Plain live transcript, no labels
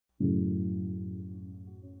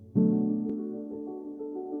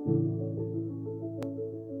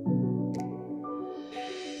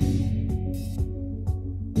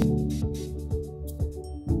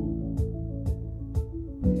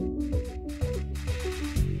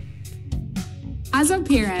As a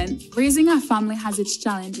parent, raising a family has its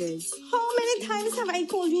challenges. How many times have I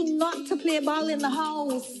told you not to play ball in the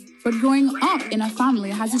house? But growing up in a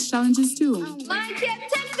family has its challenges too. I can't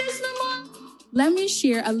take this no more. Let me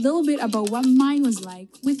share a little bit about what mine was like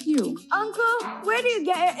with you. Uncle, where do you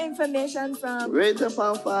get your information from? Right up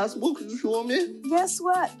on Facebook, you show me. Guess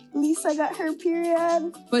what? Lisa got her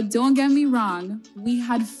period. But don't get me wrong, we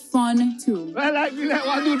had fun too. Well, like me, like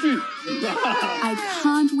 1, 2, 3. I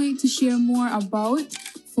can't wait to share more about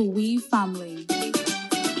For We Family.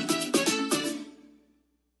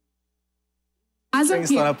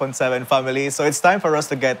 Kingston upon 7 family. So it's time for us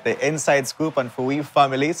to get the inside scoop on For We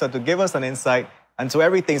Family. So to give us an insight into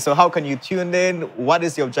everything. So how can you tune in? What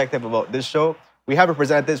is the objective about this show? We have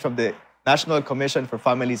representatives from the National Commission for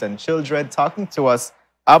Families and Children talking to us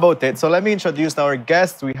about it. So let me introduce our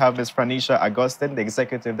guests. We have Ms. Franisha Agustin, the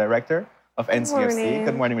Executive Director of Ncfc.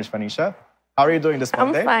 Good morning, Ms. Franisha. How are you doing this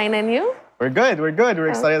Monday? I'm fine, and you? We're good, we're good. We're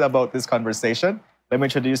excited about this conversation. Let me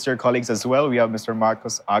introduce your colleagues as well. We have Mr.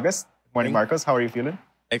 Marcos August. Morning, Marcos. How are you feeling?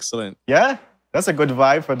 Excellent. Yeah, that's a good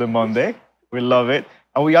vibe for the Monday. We love it.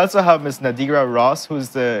 And we also have Ms. Nadira Ross,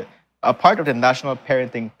 who's a part of the National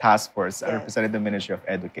Parenting Task Force and representing the Ministry of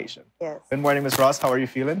Education. Yes. Good morning, Ms. Ross. How are you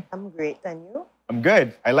feeling? I'm great. And you? I'm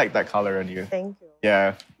good. I like that color on you. Thank you.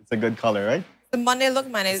 Yeah, it's a good color, right? The Monday look,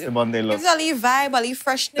 man. It's the Monday look. Gives a little vibe, a little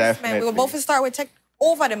freshness, Definitely. man. We will both start with take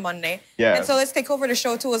over the Monday. Yeah. And so let's take over the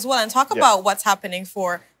show too as well and talk about what's happening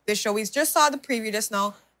for this show. We just saw the preview just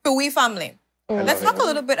now for We Family. Let's talk a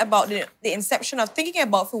little bit about the inception of thinking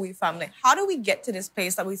about For We Family. How do we get to this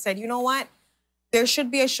place that we said, you know what? There should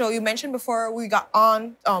be a show. You mentioned before we got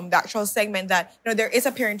on the actual segment that there is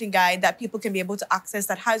a parenting guide that people can be able to access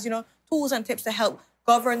that has tools and tips to help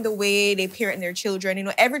govern the way they parent their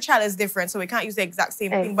children. Every child is different, so we can't use the exact same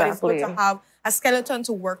thing, but it's good to have a skeleton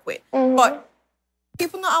to work with. But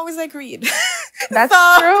people not always like read. That's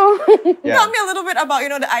true. Yeah. Tell me a little bit about,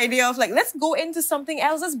 the idea of let's go into something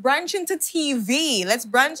else. Let's branch into TV. Let's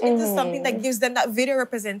branch into something that gives them that video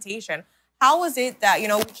representation. How was it that,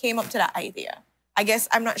 we came up to that idea? I guess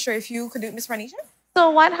I'm not sure if you could do it, Ms. Franisha? So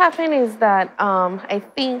what happened is that I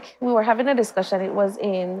think we were having a discussion. It was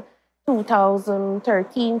in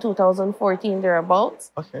 2013, 2014,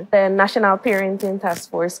 thereabouts. Okay. The National Parenting Task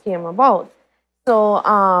Force came about.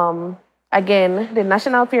 So again, the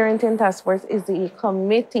National Parenting Task Force is the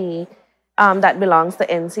committee that belongs to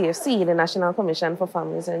NCFC, the National Commission for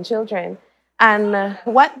Families and Children. And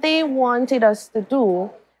what they wanted us to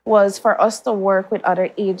do was for us to work with other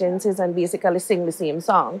agencies and basically sing the same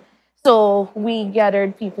song. So we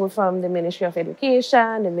gathered people from the Ministry of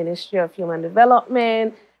Education, the Ministry of Human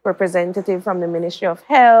Development, representative from the Ministry of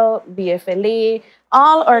Health, BFLA,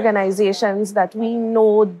 all organizations that we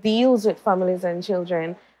know deals with families and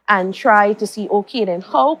children, and try to see, okay, then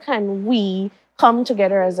how can we come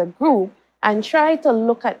together as a group and try to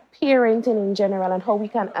look at parenting in general and how we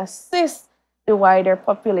can assist the wider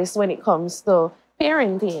populace when it comes to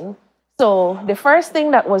parenting. So the first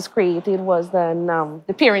thing that was created was the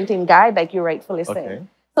parenting guide, like you rightfully said. Okay.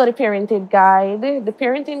 So the parenting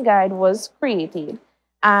guide was created,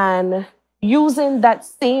 and using that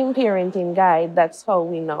same parenting guide, that's how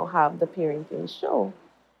we now have the parenting show.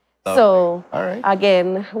 So all right.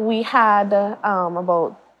 Again, we had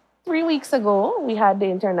about 3 weeks ago, we had the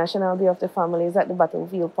International Day of the Families at the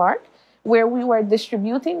Battlefield Park, where we were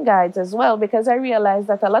distributing guides as well, because I realized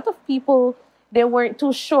that a lot of people, they weren't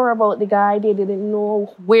too sure about the guide. They didn't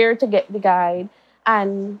know where to get the guide.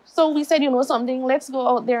 And so we said, something, let's go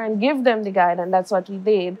out there and give them the guide. And that's what we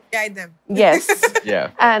did. Guide them. Yes.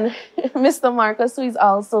 Yeah. And Mr. Marcus, who is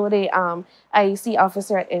also the IEC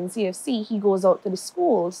officer at NCFC, he goes out to the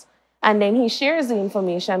schools and then he shares the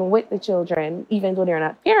information with the children, even though they're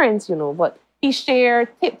not parents, but he shares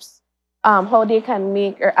tips how they can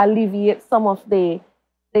make or alleviate some of the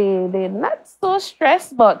not so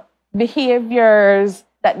stress, but behaviors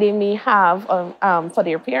that they may have for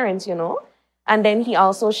their parents, And then he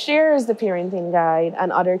also shares the parenting guide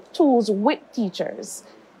and other tools with teachers.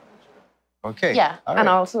 Okay. Yeah, all and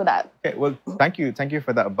right. also that. Okay, well, thank you. Thank you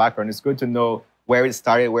for that background. It's good to know where it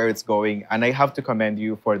started, where it's going. And I have to commend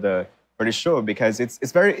you for the show because it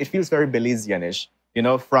feels very Belizean-ish.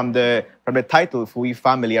 From the title, For We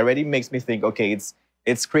Family, already makes me think, okay,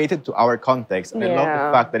 it's created to our context. And I love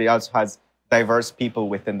the fact that it also has diverse people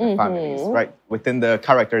within the families, right? Within the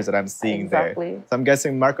characters that I'm seeing there. So I'm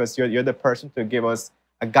guessing, Marcos, you're the person to give us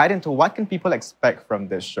a guide into what can people expect from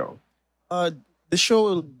this show. The show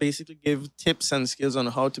will basically give tips and skills on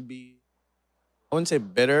how to be, I wouldn't say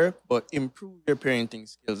better, but improve your parenting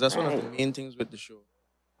skills. That's one of the main things with the show.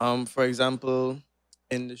 For example,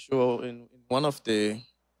 in the show, in one of the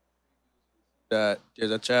that there's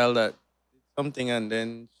a child that did something and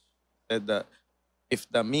then said that if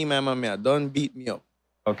that me, my mommy, don't beat me up.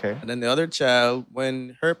 Okay. And then the other child,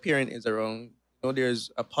 when her parent is around, there's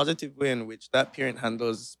a positive way in which that parent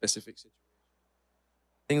handles specific situations.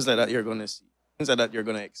 Things like that you're going to see. Things like that you're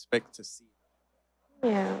going to expect to see.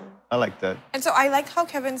 Yeah. I like that. And so I like how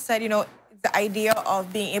Kevin said, the idea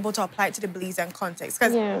of being able to apply it to the beliefs and context.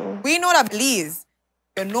 Because we know that beliefs,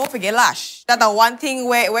 forget lash. That's the one thing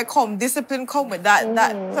where discipline come with that.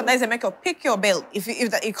 That sometimes they make you pick your belt if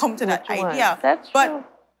you come to that idea. That's but true.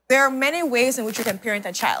 there are many ways in which you can parent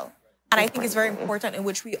a child. And I think it's very important in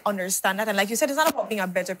which we understand that. And like you said, it's not about being a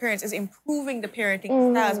better parent, it's improving the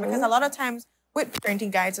parenting styles. Because a lot of times with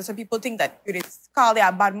parenting guides, some people think that it's called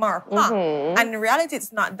a bad mark. And in reality,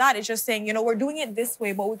 it's not that. It's just saying, we're doing it this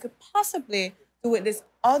way, but we could possibly do it this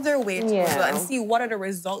other way too as well, and see what are the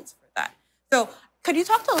results for that. So could you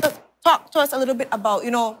talk to us a little bit about,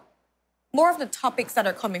 more of the topics that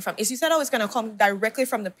are coming from? Is you said it's going to come directly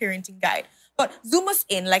from the parenting guide. But zoom us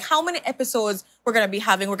in, like how many episodes we're going to be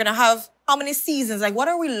having. We're going to have how many seasons? Like what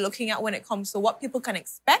are we looking at when it comes to what people can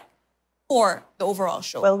expect for the overall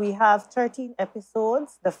show? Well, we have 13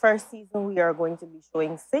 episodes. The first season, we are going to be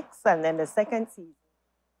showing 6, and then the second season,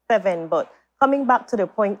 7. But coming back to the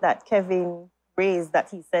point that Kevin raised, that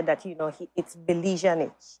he said that, it's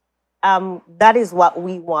Belizeanage. That is what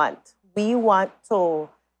we want. We want to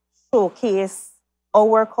showcase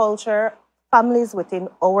our culture, families within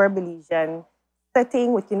our Belizean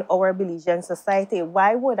setting, within our Belizean society.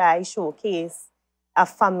 Why would I showcase a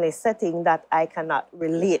family setting that I cannot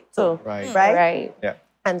relate to? Right? Yeah.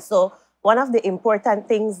 And so one of the important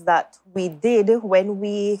things that we did when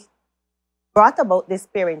we brought about this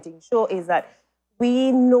parenting show is that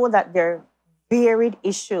we know that there are varied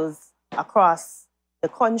issues across the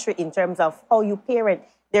country in terms of how you parent.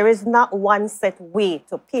 There is not one set way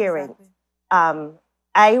to parent. Exactly.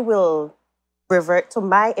 I will revert to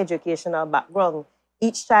my educational background.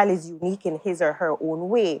 Each child is unique in his or her own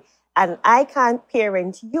way. And I can't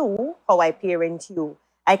parent you how I parent you.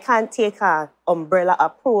 I can't take an umbrella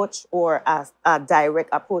approach or a direct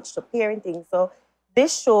approach to parenting. So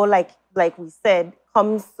this show, like we said,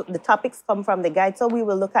 the topics come from the guide. So we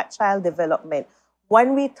will look at child development.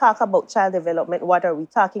 When we talk about child development, what are we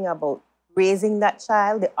talking about? Raising that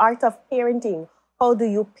child, the art of parenting. How do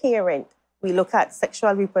you parent? We look at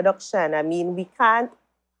sexual reproduction. I mean, we can't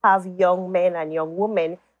have young men and young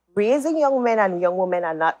women raising young men and young women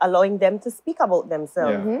and not allowing them to speak about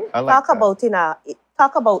themselves. I like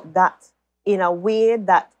Talk about that in a way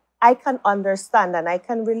that I can understand and I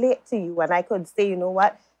can relate to you, and I could say, you know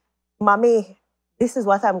what, mommy, this is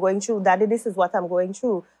what I'm going through. Daddy, this is what I'm going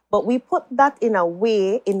through. But we put that in a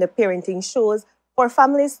way in the parenting shows for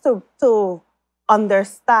families to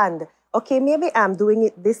understand. Okay, maybe I'm doing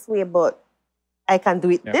it this way, but I can do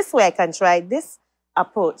it this way. I can try this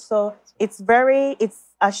approach. So it's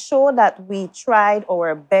a show that we tried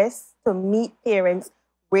our best to meet parents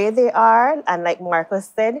where they are. And like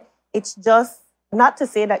Marcus said, it's just not to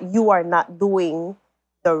say that you are not doing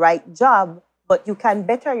the right job, but you can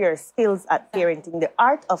better your skills at parenting, the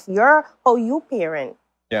art of how you parent.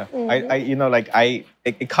 Yeah,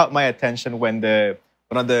 it caught my attention when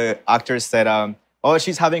one of the actors said, "Oh,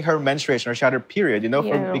 she's having her menstruation or she had her period."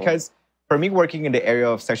 Because for me, working in the area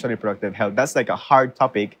of sexual reproductive health, that's like a hard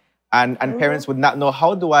topic, and parents would not know,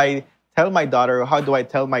 how do I tell my daughter, or how do I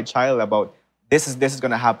tell my child about this is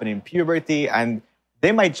going to happen in puberty, and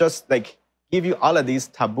they might just like give you all of these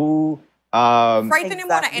taboo, frightening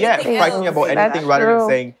about anything frightening about anything, That's rather true. than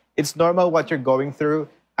saying it's normal what you're going through.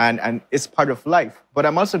 And it's part of life. But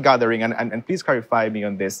I'm also gathering, and please clarify me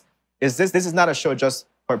on this, this is not a show just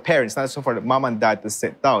for parents, not a show for the mom and dad to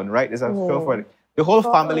sit down, right? It's a show for the whole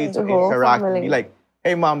family to interact and be like,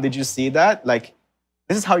 hey, mom, did you see that? Like,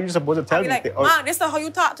 this is how you're supposed to tell me. Like, Mom, this is how you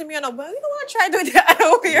talk to me. And I'm like, you don't want to try doing that. I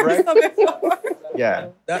don't hear something before. Yeah.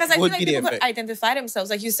 Because I feel like people could identify themselves.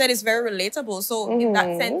 Like you said, it's very relatable. So in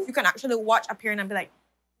that sense, you can actually watch a parent and be like,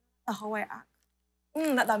 that's how I act.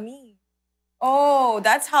 That's me. Oh,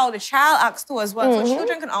 that's how the child acts too as well. So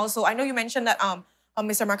children can also, I know you mentioned that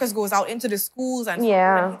Mr. Marcus goes out into the schools and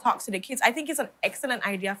when he talks to the kids. I think it's an excellent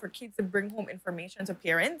idea for kids to bring home information to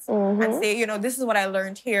parents and say, this is what I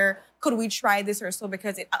learned here. Could we try this or so?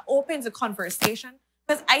 Because it opens a conversation.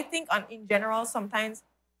 Because I think in general, sometimes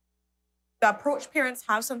the approach parents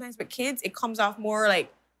have sometimes with kids, it comes off more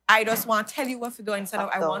like, I just want to tell you what to do instead of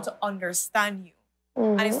I want to understand you.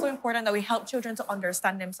 And it's so important that we help children to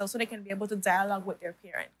understand themselves so they can be able to dialogue with their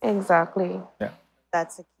parents. Exactly. Yeah.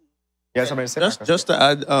 That's a key. Yeah, somebody say Just to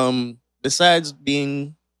add, besides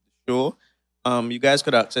being the show, You guys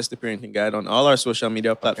could access the parenting guide on all our social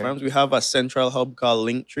media platforms. We have a central hub called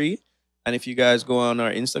Linktree. And if you guys go on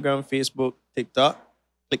our Instagram, Facebook, TikTok,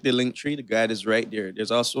 click the Linktree, the guide is right there.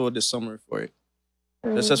 There's also the summary for it.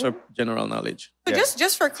 That's just for general knowledge. So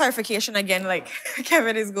just for clarification again, like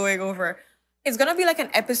Kevin is going over, it's gonna be like an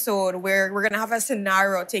episode where we're gonna have a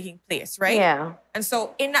scenario taking place, right? Yeah. And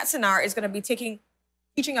so in that scenario, it's gonna be teaching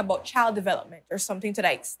about child development or something to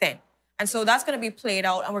that extent. And so that's gonna be played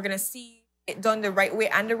out, and we're gonna see it done the right way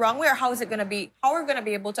and the wrong way, or how is it gonna be? How are we gonna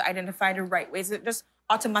be able to identify the right way? Is it just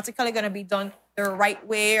automatically gonna be done the right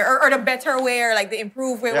way, or the better way, or like the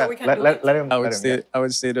improved way where we can do it? Let him. I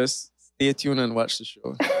would say just stay tuned and watch the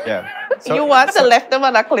show. Yeah. You want to left them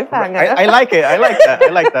on a cliffhanger. I like it. I like that. I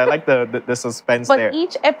like that. I like the suspense But there.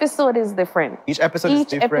 each episode is different. Each episode is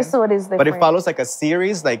different. Episode is different. But it follows like a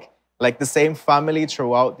series, like the same family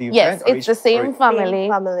throughout the Yes, event? Or it's the same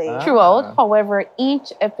family, throughout. However,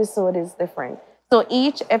 each episode is different. So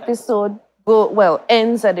each episode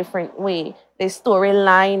ends a different way. The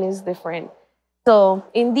storyline is different. So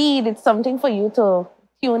indeed, it's something for you to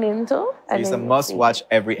tune into. So it's a must-watch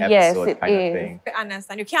every episode yes, kind of thing. I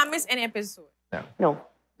understand. You can't miss any episode. No,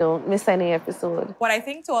 don't miss any episode. What I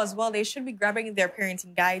think too as well, they should be grabbing their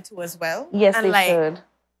parenting guide too as well. Yes, and they should.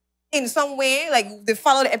 In some way, like they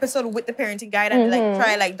follow the episode with the parenting guide and like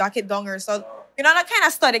try like dock it down or so. You know, that kind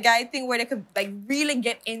of study guide thing where they could like really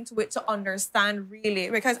get into it to understand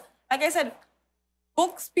really. Because like I said,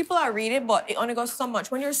 books people are reading, but it only goes so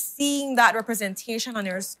much. When you're seeing that representation on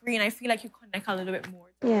your screen, I feel like you connect a little bit more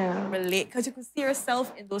to relate because you can see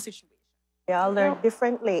yourself in those situations. They all learn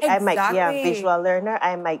differently. Exactly. I might be a visual learner.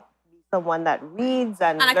 I might be someone that reads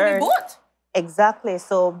and I can be both. Exactly.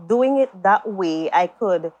 So doing it that way, I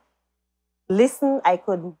could listen. I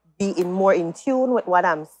could be more in tune with what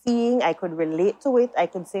I'm seeing. I could relate to it. I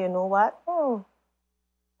could say, you know what? Oh,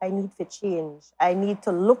 I need to change. I need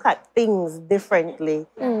to look at things differently.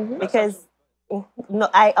 Because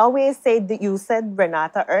I always say that you said,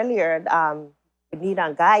 Renata, earlier, we need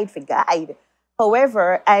a guide for guide.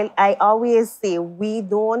 However, I always say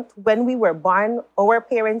when we were born, our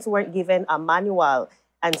parents weren't given a manual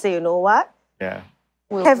and say, you know what? Yeah.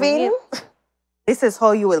 Kevin, this is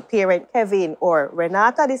how you will parent Kevin, or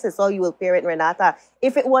Renata, this is how you will parent Renata.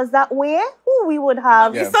 If it was that way, we would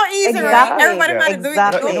have... It's so easy, exactly. right? Everybody might do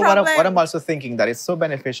it, You no know, problem. what I'm also thinking that it's so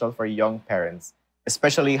beneficial for young parents,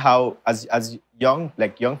 especially how as young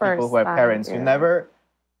people who are parents, you never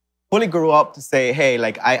fully grew up to say, hey,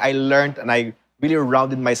 like I learned and I really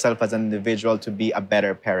rounded myself as an individual to be a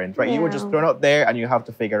better parent, right? You were just thrown out there and you have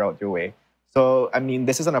to figure out your way. So, I mean,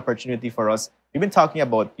 this is an opportunity for us. We've been talking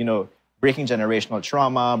about, breaking generational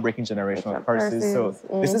trauma, breaking generational curses. So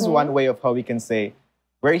this is one way of how we can say,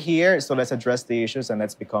 we're here, so let's address the issues and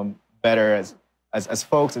let's become better as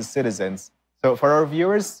folks, as citizens. So for our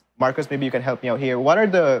viewers, Marcus, maybe you can help me out here. What are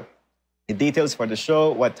the details for the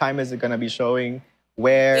show? What time is it going to be showing?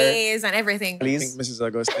 Where? Days and everything. Please. I think Mrs.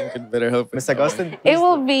 Augustine could better help. Ms. Augustine, It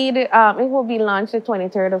will be launched the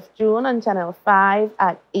 23rd of June on Channel 5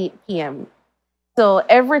 at 8 p.m. So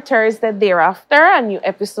every Thursday thereafter, a new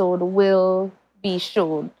episode will be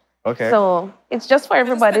shown. Okay. So it's just for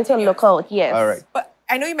everybody to look out. Yes. All right. But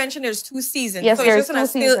I know you mentioned there's 2 seasons. Yes, so there's it's just gonna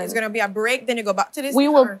 2 seasons. It's gonna be a break, then you go back to this. We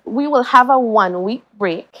will have a 1-week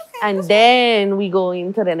break, and then we go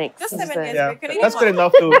into the next Just season. 7 years. Yeah, break. that's good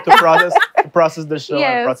enough to process the show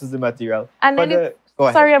and process the material. And But, then go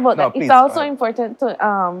ahead. sorry about No, that. please, It's go also ahead. important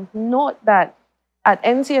to note that at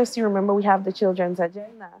Ncfc, remember, we have the children's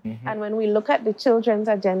agenda. And when we look at the children's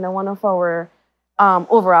agenda, one of our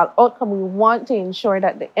overall outcome, we want to ensure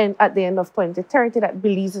that at the end of 2030, that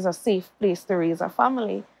Belize is a safe place to raise a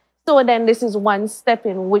family. So then this is one step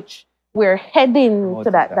in which we're heading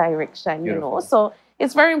to that direction, Beautiful. So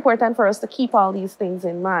it's very important for us to keep all these things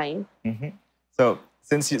in mind. So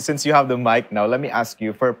since you have the mic now, let me ask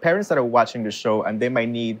you, for parents that are watching the show and they might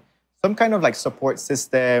need some kind of like support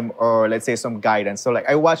system or let's say some guidance. So like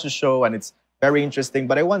I watch the show and it's very interesting,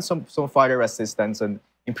 but I want some further assistance and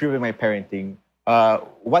improving my parenting.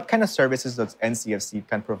 What kind of services does NCFC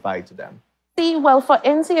can provide to them? Well, for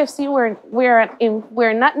NCFC,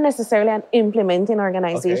 we're not necessarily an implementing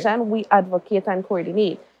organization. We advocate and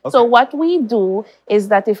coordinate. So what we do is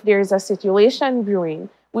that if there is a situation brewing,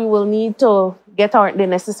 we will need to get the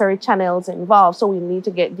necessary channels involved. So we need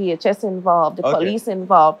to get DHS involved, the police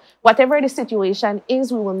involved. Whatever the situation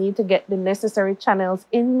is, we will need to get the necessary channels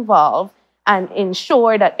involved and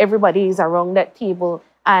ensure that everybody is around that table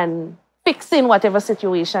and fixing whatever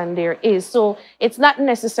situation there is. So it's not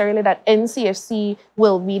necessarily that NCFC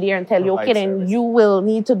will be there and tell you, okay, then you will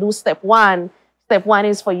need to do step 1, step one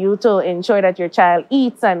is for you to ensure that your child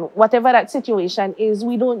eats, and whatever that situation is,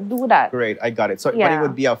 we don't do that. Great, I got it. So, but Yeah. it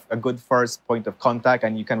would be a good first point of contact,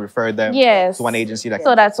 and you can refer them Yes. to an agency that So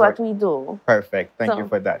can that's support. what we do. Perfect. Thank So- you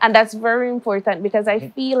for that. And that's very important because I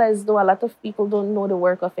feel as though a lot of people don't know the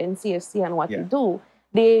work of NCFC and what we Yeah. do.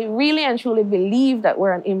 They really and truly believe that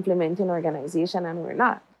we're an implementing organization, and we're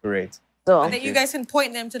not. Great. So And that you guys can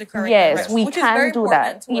point them to the correct Yes, direction, we which is can very do important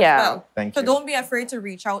that. too as Yeah. well. Thank So you. don't be afraid to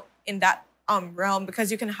reach out in that realm,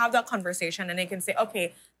 because you can have that conversation and they can say,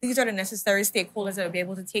 okay, these are the necessary stakeholders that will be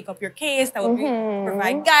able to take up your case, that will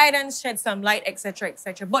provide guidance, shed some light, etc.,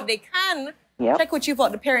 etc. But they can Yep. check with you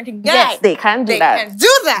about the parenting guide. yes, they can do They that. can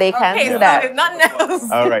do that. They can okay, do so that. if nothing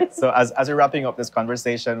else. All right. So as we're wrapping up this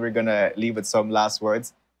conversation, we're gonna leave with some last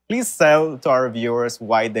words. Please tell to our viewers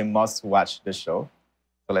why they must watch the show.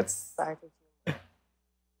 So let's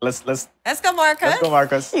Let's go, Marcus. go,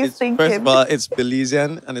 Marcus. He's First thinking. of all, it's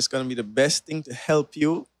Belizean, and it's going to be the best thing to help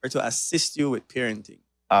you or to assist you with parenting.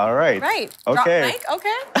 All right. Right. Okay. Drop mic.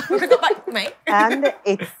 Okay. We pick up mic. And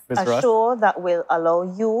it's Miss a Ross? show that will allow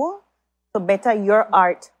you to better your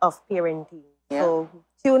art of parenting. Yeah. So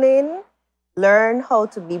tune in, learn how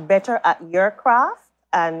to be better at your craft,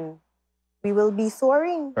 and we will be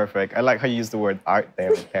soaring. Perfect. I like how you use the word art there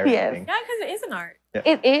with parenting. Yes. Yeah, because it is an art.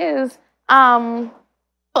 It is.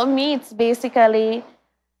 For me, it's basically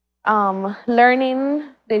learning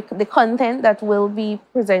the content that will be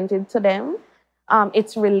presented to them.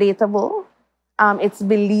 It's relatable, it's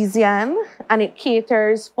Belizean, and it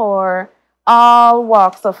caters for all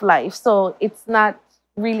walks of life. So it's not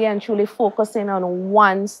really and truly focusing on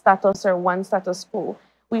one status or one status quo.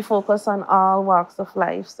 We focus on all walks of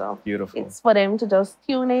life. So Beautiful. it's for them to just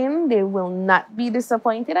tune in. They will not be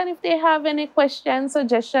disappointed. And if they have any questions,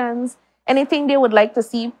 suggestions, anything they would like to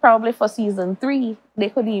see probably for season 3, they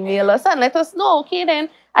could email us and let us know. Okay, then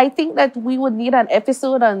I think that we would need an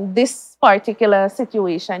episode on this particular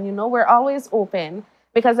situation. You know, we're always open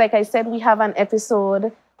because, like I said, we have an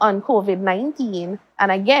episode on COVID-19.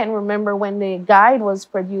 And again, remember when the guide was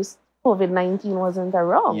produced, COVID-19 wasn't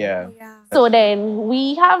around. Yeah. Yeah. So then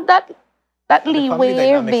we have that The family leeway,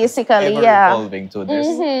 dynamics is basically. ever Yeah. evolving to this.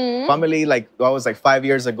 Mhm. Family, like what was like 5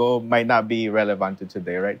 years ago, might not be relevant to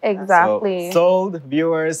today, right? Exactly. So, sold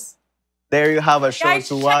viewers, there you have a show Guys,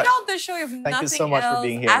 to check watch. out the show if Thank nothing you so much else. for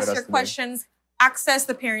being here Ask with us your today. questions. Access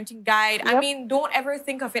the parenting guide. I Yep. mean, don't ever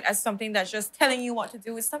think of it as something that's just telling you what to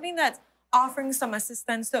do. It's something that's offering some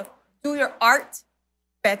assistance to do your art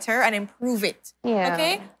better and improve it. Yeah.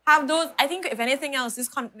 Okay? Have those. I think if anything else,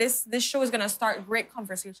 this show is gonna start great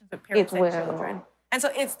conversations with parents It and will. children. And so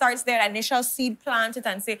it starts there, that initial seed planted,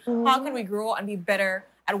 and say, how can we grow and be better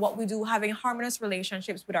at what we do, having harmonious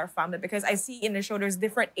relationships with our family? Because I see in the show there's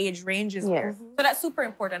different age ranges here. Yes. So that's super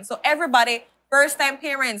important. So everybody, first-time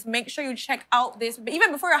parents, make sure you check out this.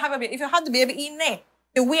 Even before you have a baby, if you have the baby in there,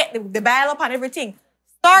 the weight, the dial up and everything,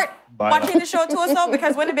 start Dial watching up. the show too, so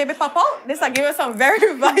because when the baby pop out, this will give you some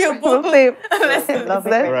very valuable Tip. lessons. Love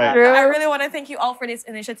it. That's Right. true. I really want to thank you all for this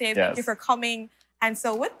initiative. Thank you Yes. for coming. And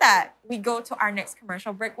so with that, we go to our next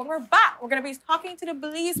commercial break. When we're back, we're going to be talking to the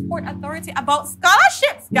Belize Port Authority about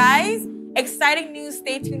scholarships, guys. Exciting news.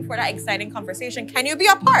 Stay tuned for that exciting conversation. Can you be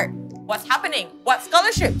a part? What's happening? What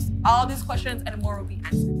scholarships? All these questions and more will be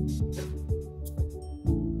answered.